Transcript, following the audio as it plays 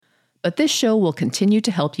But this show will continue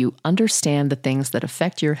to help you understand the things that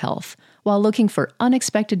affect your health while looking for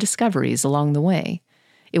unexpected discoveries along the way.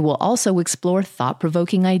 It will also explore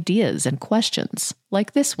thought-provoking ideas and questions,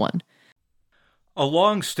 like this one. A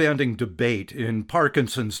long-standing debate in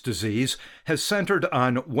Parkinson's disease has centered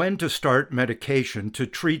on when to start medication to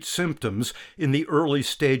treat symptoms in the early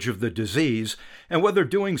stage of the disease and whether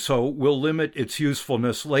doing so will limit its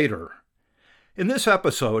usefulness later. In this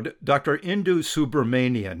episode, Dr. Indu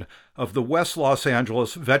Subramanian of the West Los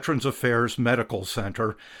Angeles Veterans Affairs Medical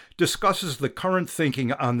Center discusses the current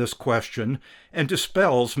thinking on this question and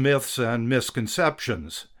dispels myths and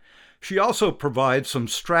misconceptions. She also provides some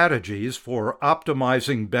strategies for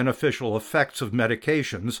optimizing beneficial effects of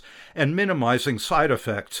medications and minimizing side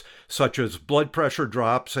effects such as blood pressure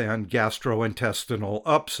drops and gastrointestinal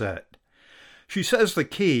upset. She says the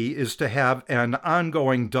key is to have an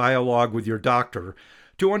ongoing dialogue with your doctor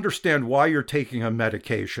to understand why you're taking a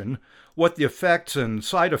medication, what the effects and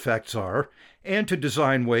side effects are, and to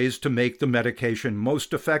design ways to make the medication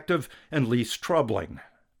most effective and least troubling.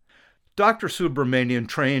 Dr. Subramanian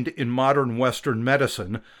trained in modern Western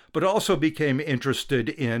medicine, but also became interested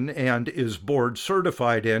in and is board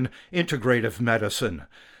certified in integrative medicine,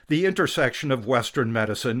 the intersection of Western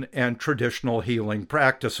medicine and traditional healing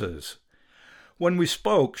practices. When we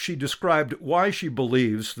spoke, she described why she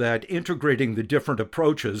believes that integrating the different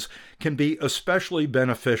approaches can be especially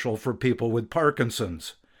beneficial for people with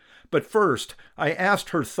Parkinson's. But first, I asked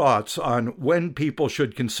her thoughts on when people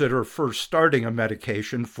should consider first starting a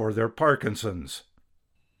medication for their Parkinson's.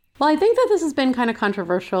 Well, I think that this has been kind of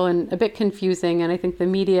controversial and a bit confusing, and I think the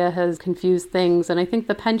media has confused things, and I think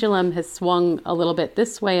the pendulum has swung a little bit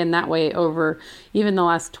this way and that way over even the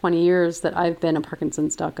last 20 years that I've been a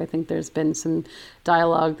Parkinson's doc. I think there's been some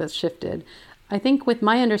dialogue that's shifted. I think with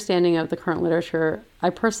my understanding of the current literature, I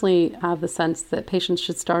personally have the sense that patients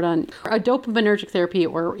should start on a dopaminergic therapy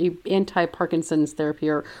or anti-Parkinson's therapy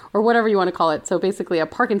or whatever you want to call it. So basically a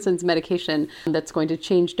Parkinson's medication that's going to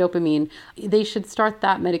change dopamine. They should start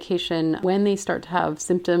that medication when they start to have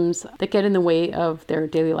symptoms that get in the way of their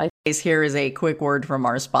daily life. Here is a quick word from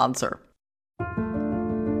our sponsor.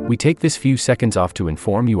 We take this few seconds off to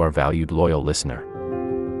inform you, our valued loyal listener,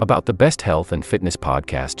 about the best health and fitness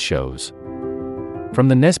podcast shows from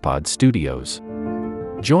the Nezpod studios.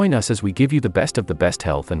 Join us as we give you the best of the best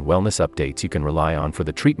health and wellness updates you can rely on for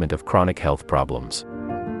the treatment of chronic health problems.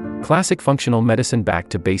 Classic functional medicine back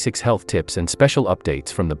to basics health tips and special updates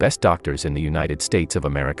from the best doctors in the United States of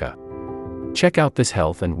America. Check out this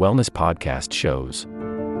health and wellness podcast shows.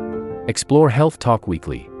 Explore Health Talk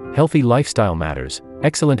Weekly, Healthy Lifestyle Matters,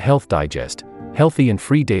 Excellent Health Digest, Healthy and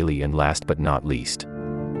Free Daily, and last but not least,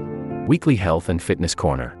 Weekly Health and Fitness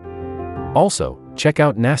Corner. Also, check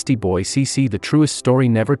out Nasty Boy CC, the truest story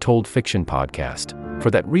never told fiction podcast, for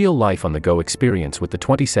that real life on the go experience with the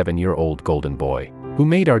 27-year-old golden boy, who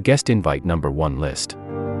made our guest invite #1 list.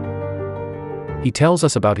 He tells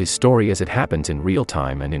us about his story as it happens in real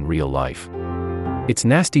time and in real life. It's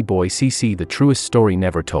Nasty Boy CC, the truest story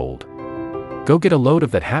never told. Go get a load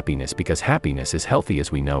of that happiness, because happiness is healthy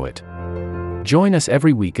as we know it. Join us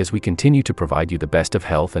every week as we continue to provide you the best of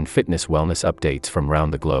health and fitness wellness updates from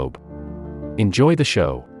around the globe. Enjoy the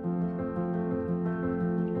show.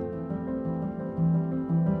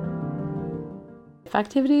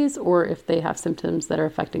 Activities, or if they have symptoms that are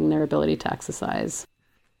affecting their ability to exercise.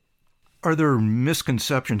 Are there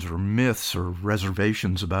misconceptions or myths or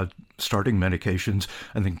reservations about starting medications?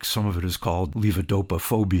 I think some of it is called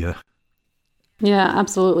levodopa-phobia. Yeah,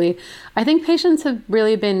 absolutely. I think patients have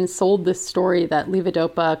really been sold this story that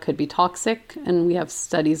levodopa could be toxic, and we have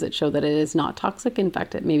studies that show that it is not toxic. In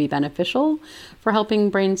fact, it may be beneficial for helping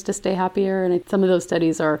brains to stay happier. And some of those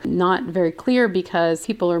studies are not very clear because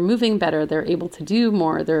people are moving better. They're able to do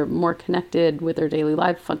more. They're more connected with their daily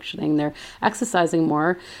life functioning. They're exercising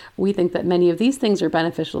more. We think that many of these things are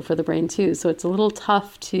beneficial for the brain too. So it's a little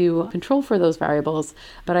tough to control for those variables.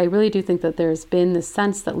 But I really do think that there's been this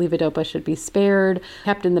sense that levodopa should be spared,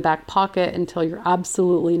 kept in the back pocket until you're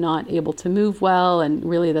absolutely not able to move well, and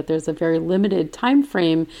really that there's a very limited time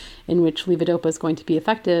frame in which levodopa is going to be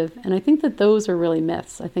effective. And I think that those are really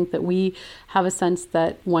myths. I think that we have a sense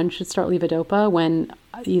that one should start levodopa when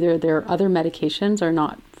either their other medications are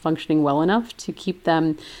not functioning well enough to keep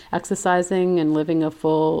them exercising and living a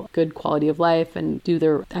full, good quality of life and do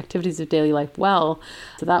their activities of daily life well.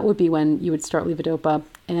 So that would be when you would start levodopa.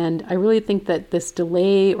 And I really think that this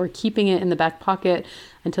delay or keeping it in the back pocket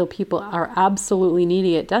until people are absolutely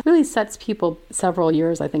needing it, that really sets people several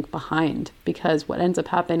years, I think, behind, because what ends up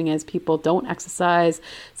happening is people don't exercise.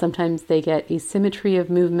 Sometimes they get asymmetry of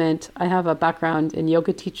movement. I have a background in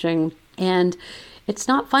yoga teaching, and It's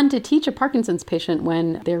not fun to teach a Parkinson's patient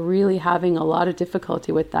when they're really having a lot of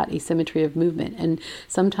difficulty with that asymmetry of movement. And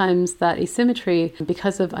sometimes that asymmetry,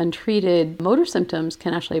 because of untreated motor symptoms,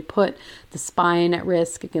 can actually put the spine at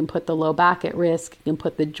risk. It can put the low back at risk. It can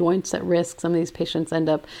put the joints at risk. Some of these patients end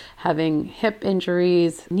up having hip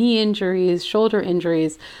injuries, knee injuries, shoulder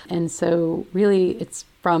injuries. And so really it's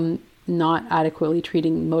from not adequately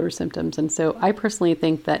treating motor symptoms. And so I personally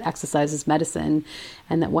think that exercise is medicine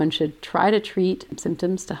and that one should try to treat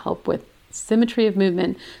symptoms to help with symmetry of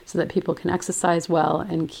movement so that people can exercise well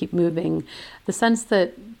and keep moving. The sense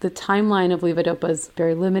that the timeline of levodopa is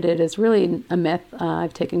very limited is really a myth.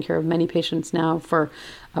 I've taken care of many patients now for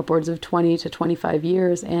upwards of 20 to 25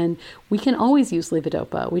 years, and we can always use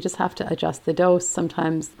levodopa. We just have to adjust the dose.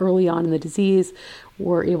 Sometimes early on in the disease,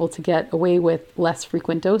 we're able to get away with less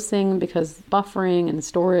frequent dosing because buffering and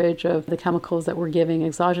storage of the chemicals that we're giving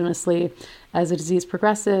exogenously. As the disease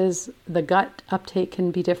progresses, the gut uptake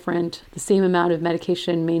can be different. The same amount of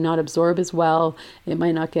medication may not absorb as well. It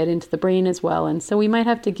might not get into the brain as well. And so we might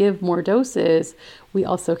have to give more doses. We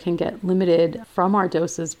also can get limited from our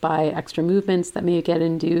doses by extra movements that may get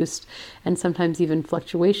induced and sometimes even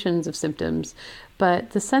fluctuations of symptoms.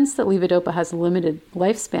 But the sense that levodopa has a limited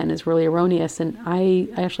lifespan is really erroneous. And I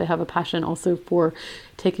actually have a passion also for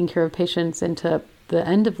taking care of patients into the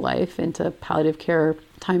end of life, into palliative care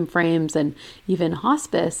timeframes and even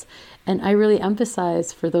hospice. And I really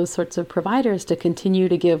emphasize for those sorts of providers to continue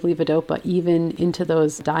to give levodopa even into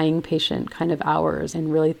those dying patient kind of hours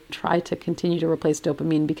and really try to continue to replace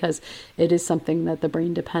dopamine because it is something that the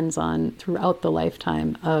brain depends on throughout the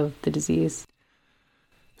lifetime of the disease.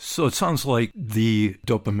 So it sounds like the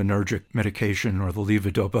dopaminergic medication or the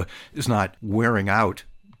levodopa is not wearing out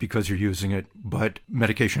because you're using it, but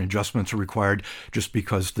medication adjustments are required just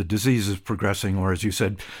because the disease is progressing, or as you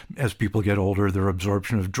said, as people get older, their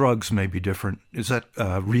absorption of drugs may be different. Is that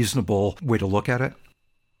a reasonable way to look at it?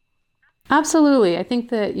 Absolutely. I think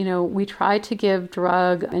that, we try to give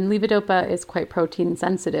drug, and levodopa is quite protein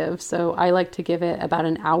sensitive. So I like to give it about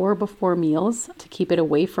an hour before meals to keep it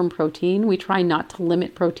away from protein. We try not to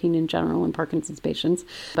limit protein in general in Parkinson's patients,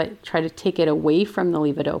 but try to take it away from the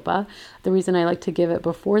levodopa. The reason I like to give it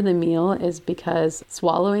before the meal is because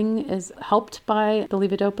swallowing is helped by the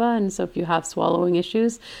levodopa. And so if you have swallowing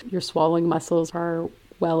issues, your swallowing muscles are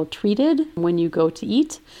well treated when you go to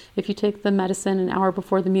eat if you take the medicine an hour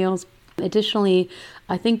before the meals. Additionally,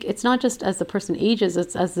 I think it's not just as the person ages,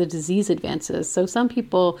 it's as the disease advances. So some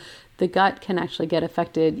people, the gut can actually get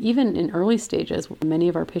affected even in early stages. Many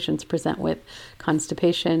of our patients present with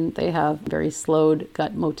constipation. They have very slowed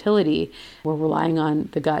gut motility. We're relying on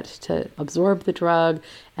the gut to absorb the drug,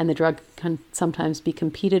 and the drug can sometimes be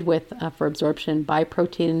competed with for absorption by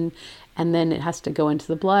protein. And then it has to go into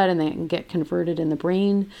the blood and then get converted in the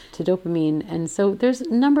brain to dopamine. And so there's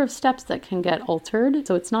a number of steps that can get altered.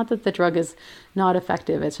 So it's not that the drug is not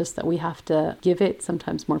effective. It's just that we have to give it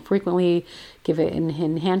sometimes more frequently, give it in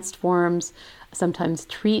enhanced forms, sometimes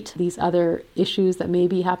treat these other issues that may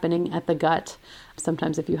be happening at the gut.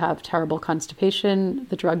 Sometimes if you have terrible constipation,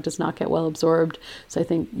 the drug does not get well absorbed. So I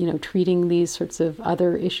think, treating these sorts of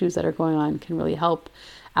other issues that are going on can really help.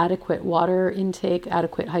 Adequate water intake,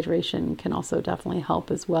 adequate hydration can also definitely help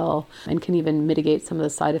as well and can even mitigate some of the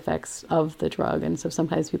side effects of the drug. And so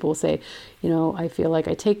sometimes people will say, I feel like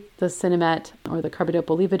I take the Sinemet or the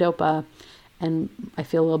carbidopa-levodopa and I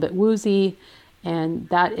feel a little bit woozy. And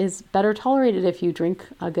that is better tolerated if you drink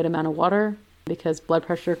a good amount of water because blood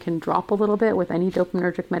pressure can drop a little bit with any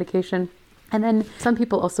dopaminergic medication. And then some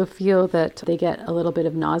people also feel that they get a little bit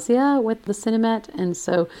of nausea with the Sinemet, and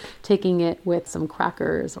so taking it with some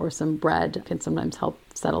crackers or some bread can sometimes help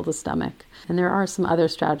settle the stomach. And there are some other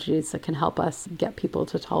strategies that can help us get people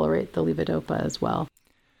to tolerate the levodopa as well.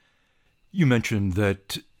 You mentioned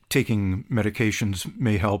that taking medications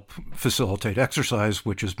may help facilitate exercise,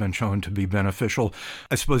 which has been shown to be beneficial.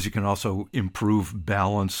 I suppose you can also improve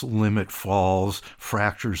balance, limit falls,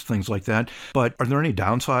 fractures, things like that. But are there any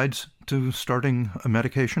downsides to starting a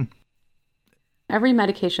medication? Every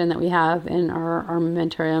medication that we have in our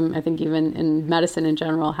armamentarium, I think even in medicine in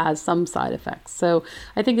general, has some side effects. So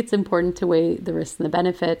I think it's important to weigh the risks and the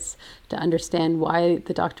benefits, to understand why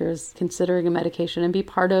the doctor is considering a medication and be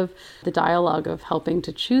part of the dialogue of helping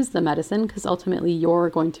to choose the medicine, because ultimately you're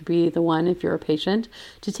going to be the one, if you're a patient,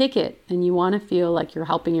 to take it. And you want to feel like you're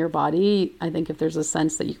helping your body. I think if there's a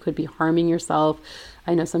sense that you could be harming yourself,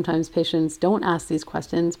 I know sometimes patients don't ask these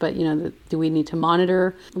questions, but do we need to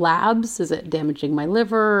monitor labs? Is it damaging my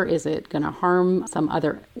liver? Is it going to harm some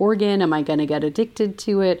other organ? Am I going to get addicted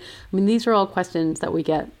to it? I mean, these are all questions that we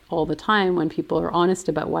get all the time when people are honest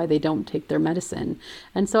about why they don't take their medicine.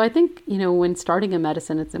 And so I think, when starting a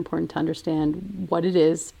medicine, it's important to understand what it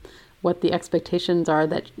is, what the expectations are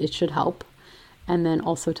that it should help, and then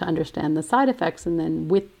also to understand the side effects. And then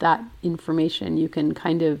with that information, you can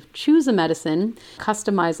kind of choose a medicine,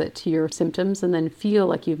 customize it to your symptoms, and then feel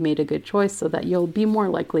like you've made a good choice so that you'll be more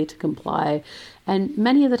likely to comply. And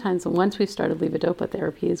many of the times, once we've started levodopa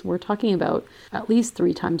therapies, we're talking about at least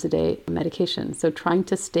 3 times a day medication. So trying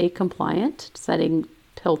to stay compliant, setting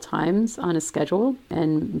pill times on a schedule,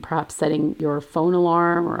 and perhaps setting your phone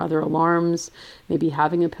alarm or other alarms, maybe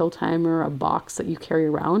having a pill timer, a box that you carry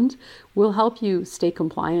around, will help you stay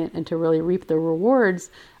compliant and to really reap the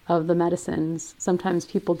rewards of the medicines. Sometimes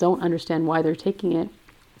people don't understand why they're taking it,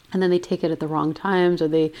 and then they take it at the wrong times, or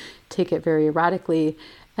they take it very erratically.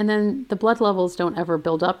 And then the blood levels don't ever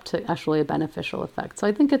build up to actually a beneficial effect. So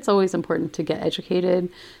I think it's always important to get educated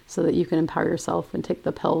so that you can empower yourself and take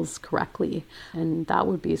the pills correctly. And that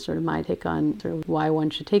would be sort of my take on sort of why one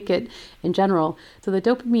should take it in general. So the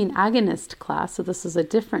dopamine agonist class, so this is a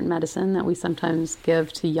different medicine that we sometimes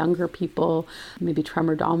give to younger people, maybe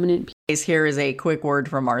tremor dominant people. Here is a quick word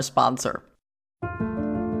from our sponsor.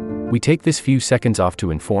 We take this few seconds off to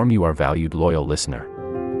inform you, our valued loyal listener,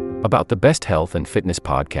 about the best health and fitness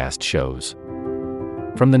podcast shows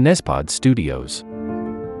from the Nespod studios.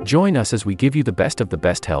 Join us as we give you the best of the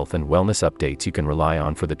best health and wellness updates you can rely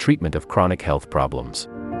on for the treatment of chronic health problems.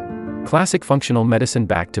 Classic functional medicine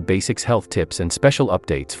back to basics health tips and special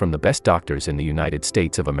updates from the best doctors in the United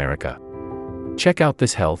States of America. Check out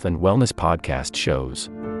this health and wellness podcast shows.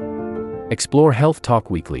 Explore Health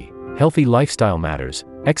Talk Weekly, Healthy Lifestyle Matters,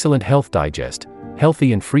 Excellent Health Digest,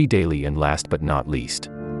 Healthy and Free Daily, and last but not least,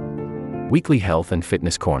 Weekly Health and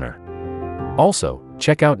Fitness Corner. Also,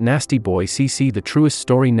 check out Nasty Boy CC, the truest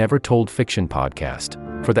story never told fiction podcast,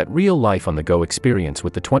 for that real life on the go experience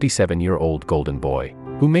with the 27-year-old golden boy,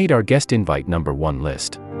 who made our guest invite #1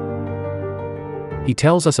 list. He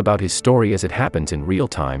tells us about his story as it happens in real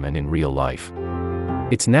time and in real life.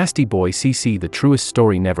 It's Nasty Boy CC, the truest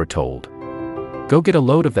story never told. Go get a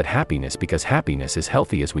load of that happiness, because happiness is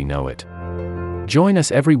healthy as we know it. Join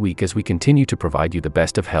us every week as we continue to provide you the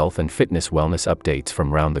best of health and fitness wellness updates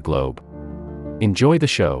from around the globe. Enjoy the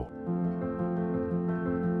show.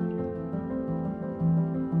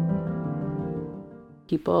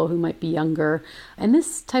 People who might be younger. And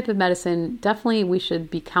this type of medicine, definitely we should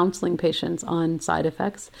be counseling patients on side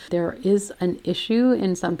effects. There is an issue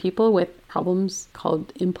in some people with problems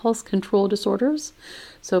called impulse control disorders.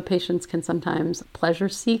 So patients can sometimes pleasure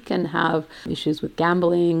seek and have issues with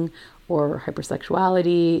gambling or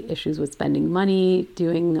hypersexuality, issues with spending money,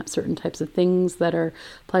 doing certain types of things that are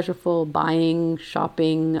pleasurable, buying,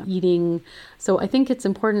 shopping, eating. So I think it's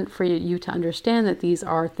important for you to understand that these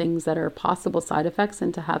are things that are possible side effects,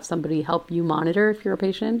 and to have somebody help you monitor, if you're a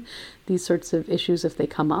patient, these sorts of issues if they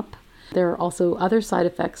come up. There are also other side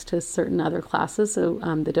effects to certain other classes. So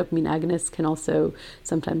the dopamine agonists can also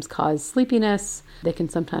sometimes cause sleepiness. They can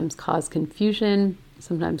sometimes cause confusion,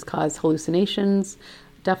 sometimes cause hallucinations,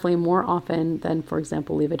 definitely more often than, for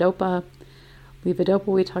example, levodopa. Levodopa,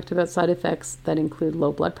 we talked about side effects that include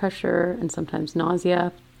low blood pressure and sometimes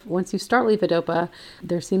nausea. Once you start levodopa,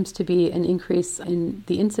 there seems to be an increase in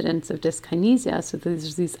the incidence of dyskinesia. So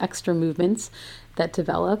there's these extra movements that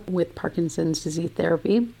develop with Parkinson's disease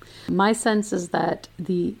therapy. My sense is that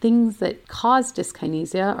the things that cause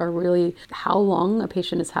dyskinesia are really how long a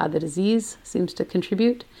patient has had the disease seems to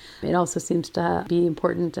contribute. It also seems to be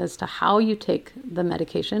important as to how you take the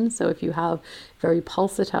medication. So if you have very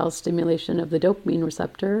pulsatile stimulation of the dopamine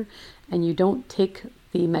receptor and you don't take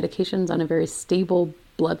the medications on a very stable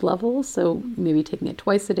blood level, so maybe taking it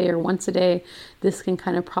twice a day or once a day, this can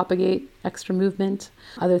kind of propagate extra movement.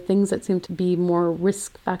 Other things that seem to be more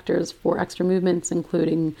risk factors for extra movements,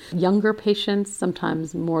 including younger patients,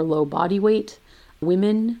 sometimes more low body weight.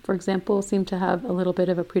 Women, for example, seem to have a little bit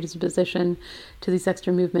of a predisposition to these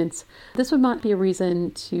extra movements. This would not be a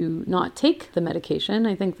reason to not take the medication.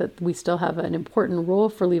 I think that we still have an important role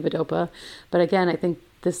for levodopa, but again, I think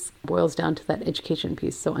this boils down to that education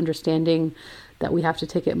piece. So understanding that we have to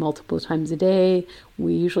take it multiple times a day.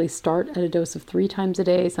 We usually start at a dose of 3 times a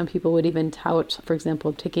day. Some people would even tout, for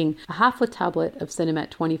example, taking a half a tablet of Sinemet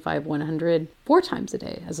 25-100 4 times a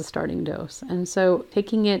day as a starting dose. And so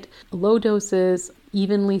taking it low doses,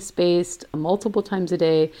 evenly spaced, multiple times a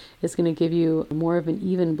day is going to give you more of an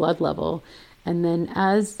even blood level. And then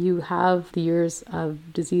as you have the years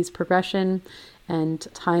of disease progression And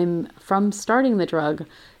time from starting the drug,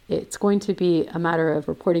 it's going to be a matter of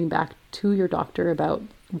reporting back to your doctor about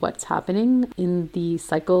what's happening in the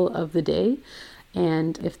cycle of the day.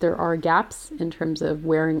 And if there are gaps in terms of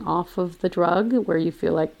wearing off of the drug, where you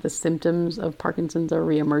feel like the symptoms of Parkinson's are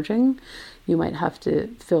reemerging, you might have to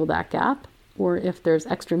fill that gap. Or if there's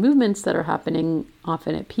extra movements that are happening,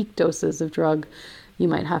 often at peak doses of drug, you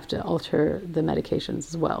might have to alter the medications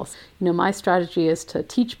as well. My strategy is to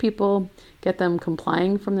teach people, get them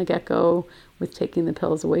complying from the get-go with taking the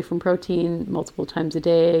pills away from protein multiple times a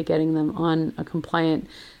day, getting them on a compliant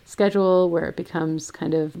schedule where it becomes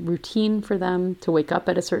kind of routine for them to wake up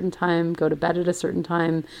at a certain time, go to bed at a certain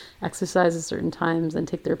time, exercise at certain times, and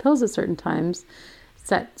take their pills at certain times.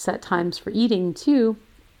 Set times for eating too,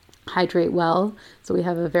 hydrate well. So we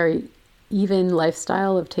have a very even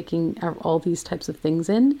lifestyle of taking all these types of things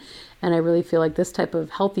in. And I really feel like this type of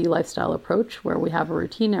healthy lifestyle approach where we have a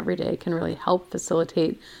routine every day can really help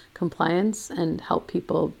facilitate compliance and help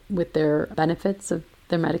people with their benefits of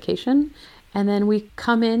their medication. And then we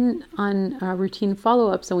come in on routine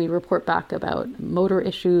follow-ups and we report back about motor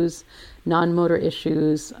issues, non-motor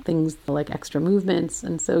issues, things like extra movements.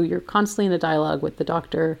 And so you're constantly in a dialogue with the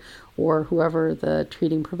doctor or whoever the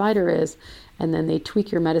treating provider is, and then they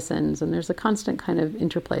tweak your medicines. And there's a constant kind of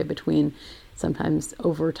interplay between sometimes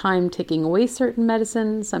over time taking away certain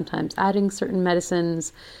medicines, sometimes adding certain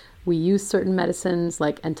medicines. We use certain medicines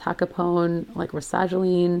like entacapone, like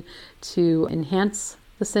rasagiline, to enhance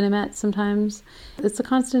the Sinemet sometimes. It's a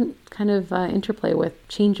constant kind of interplay with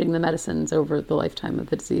changing the medicines over the lifetime of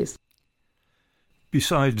the disease.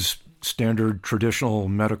 Besides standard traditional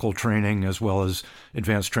medical training as well as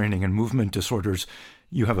advanced training in movement disorders,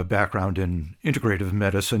 you have a background in integrative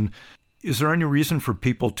medicine. Is there any reason for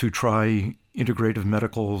people to try integrative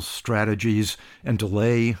medical strategies and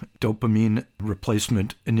delay dopamine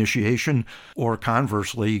replacement initiation? Or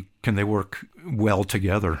conversely, can they work well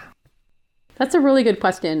together? That's a really good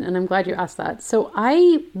question, and I'm glad you asked that. So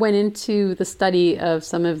I went into the study of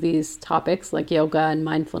some of these topics like yoga and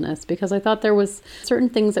mindfulness because I thought there was certain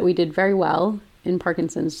things that we did very well in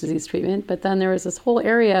Parkinson's disease treatment, but then there was this whole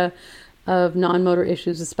area of non-motor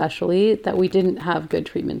issues especially that we didn't have good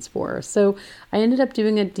treatments for. So I ended up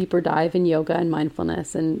doing a deeper dive in yoga and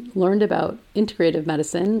mindfulness and learned about integrative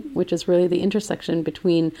medicine, which is really the intersection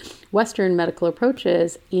between Western medical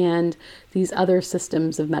approaches and these other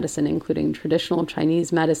systems of medicine, including traditional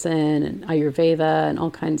Chinese medicine and Ayurveda and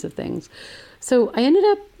all kinds of things. So I ended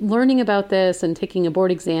up learning about this and taking a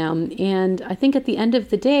board exam. And I think at the end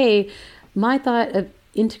of the day, my thought of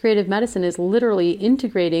integrative medicine is literally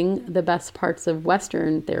integrating the best parts of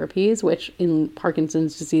Western therapies, which in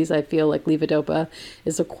Parkinson's disease, I feel like levodopa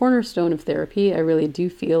is a cornerstone of therapy. I really do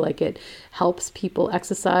feel like it helps people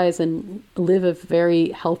exercise and live a very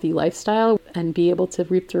healthy lifestyle and be able to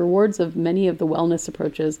reap the rewards of many of the wellness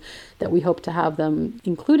approaches that we hope to have them,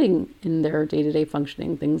 including in their day-to-day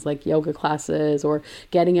functioning, things like yoga classes or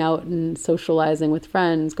getting out and socializing with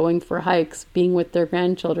friends, going for hikes, being with their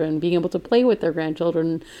grandchildren, being able to play with their grandchildren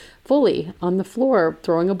fully on the floor,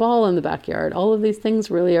 throwing a ball in the backyard. All of these things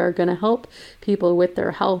really are going to help people with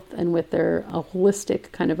their health and with their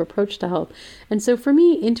holistic kind of approach to health. And so for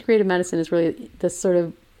me, integrative medicine is really this sort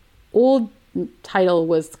of old title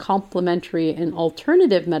was complementary and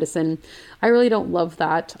alternative medicine. I really don't love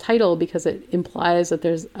that title because it implies that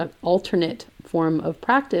there's an alternate form of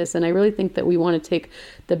practice. And I really think that we want to take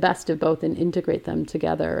the best of both and integrate them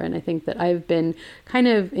together. And I think that I've been kind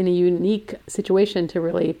of in a unique situation to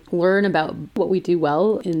really learn about what we do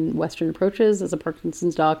well in Western approaches as a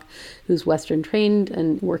Parkinson's doc who's Western trained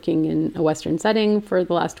and working in a Western setting for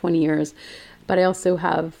the last 20 years. But I also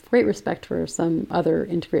have great respect for some other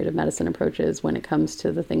integrative medicine approaches when it comes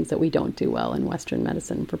to the things that we don't do well in Western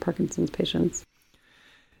medicine for Parkinson's patients.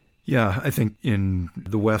 Yeah, I think in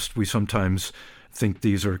the West, we sometimes think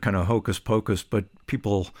these are kind of hocus pocus, but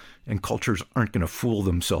people and cultures aren't going to fool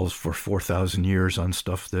themselves for 4,000 years on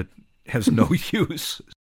stuff that has no use.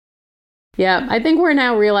 Yeah, I think we're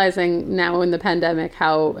now realizing now in the pandemic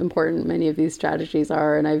how important many of these strategies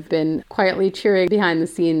are. And I've been quietly cheering behind the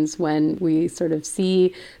scenes when we sort of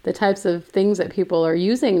see the types of things that people are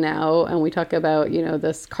using now. And we talk about,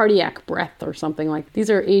 this cardiac breath or something like these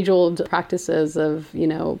are age-old practices of,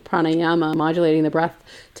 pranayama, modulating the breath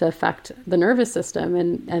to affect the nervous system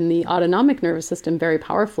and the autonomic nervous system very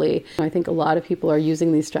powerfully. I think a lot of people are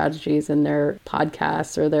using these strategies in their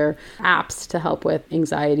podcasts or their apps to help with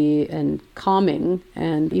anxiety and calming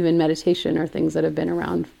and even meditation are things that have been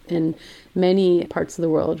around in many parts of the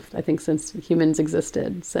world, I think, since humans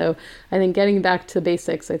existed. So I think getting back to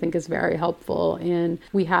basics, I think, is very helpful. And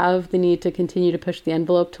we have the need to continue to push the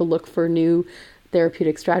envelope to look for new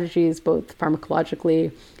therapeutic strategies, both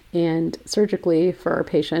pharmacologically and surgically for our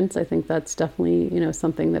patients. I think that's definitely,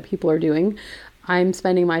 something that people are doing. I'm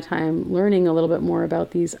spending my time learning a little bit more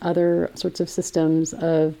about these other sorts of systems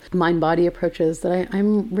of mind-body approaches that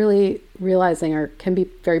I'm really realizing can be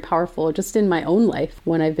very powerful just in my own life.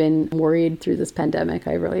 When I've been worried through this pandemic,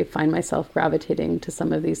 I really find myself gravitating to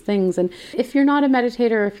some of these things. And if you're not a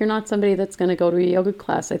meditator, if you're not somebody that's going to go to a yoga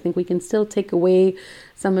class, I think we can still take away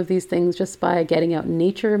some of these things just by getting out in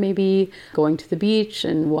nature, maybe going to the beach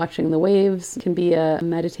and watching the waves can be a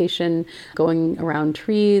meditation, going around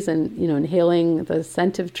trees and, inhaling the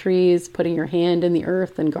scent of trees, putting your hand in the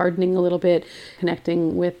earth and gardening a little bit,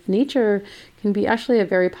 connecting with nature can be actually a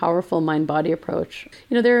very powerful mind-body approach.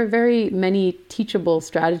 There are very many teachable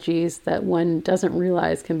strategies that one doesn't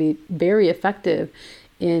realize can be very effective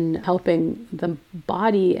in helping the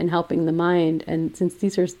body and helping the mind. And since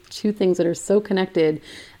these are two things that are so connected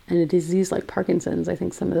in a disease like Parkinson's, I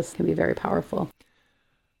think some of this can be very powerful.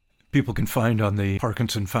 People can find on the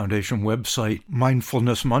Parkinson Foundation website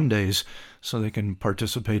Mindfulness Mondays, so they can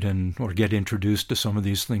participate in or get introduced to some of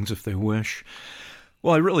these things if they wish.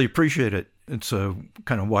 Well, I really appreciate it. It's a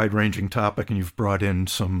kind of wide-ranging topic, and you've brought in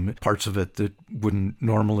some parts of it that wouldn't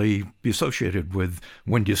normally be associated with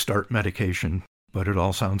when do you start medication, but it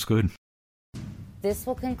all sounds good. This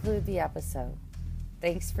will conclude the episode.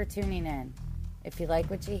 Thanks for tuning in. If you like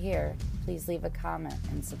what you hear, please leave a comment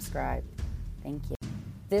and subscribe. Thank you.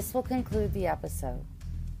 This will conclude the episode.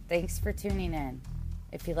 Thanks for tuning in.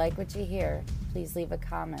 If you like what you hear, please leave a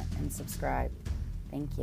comment and subscribe. Thank you.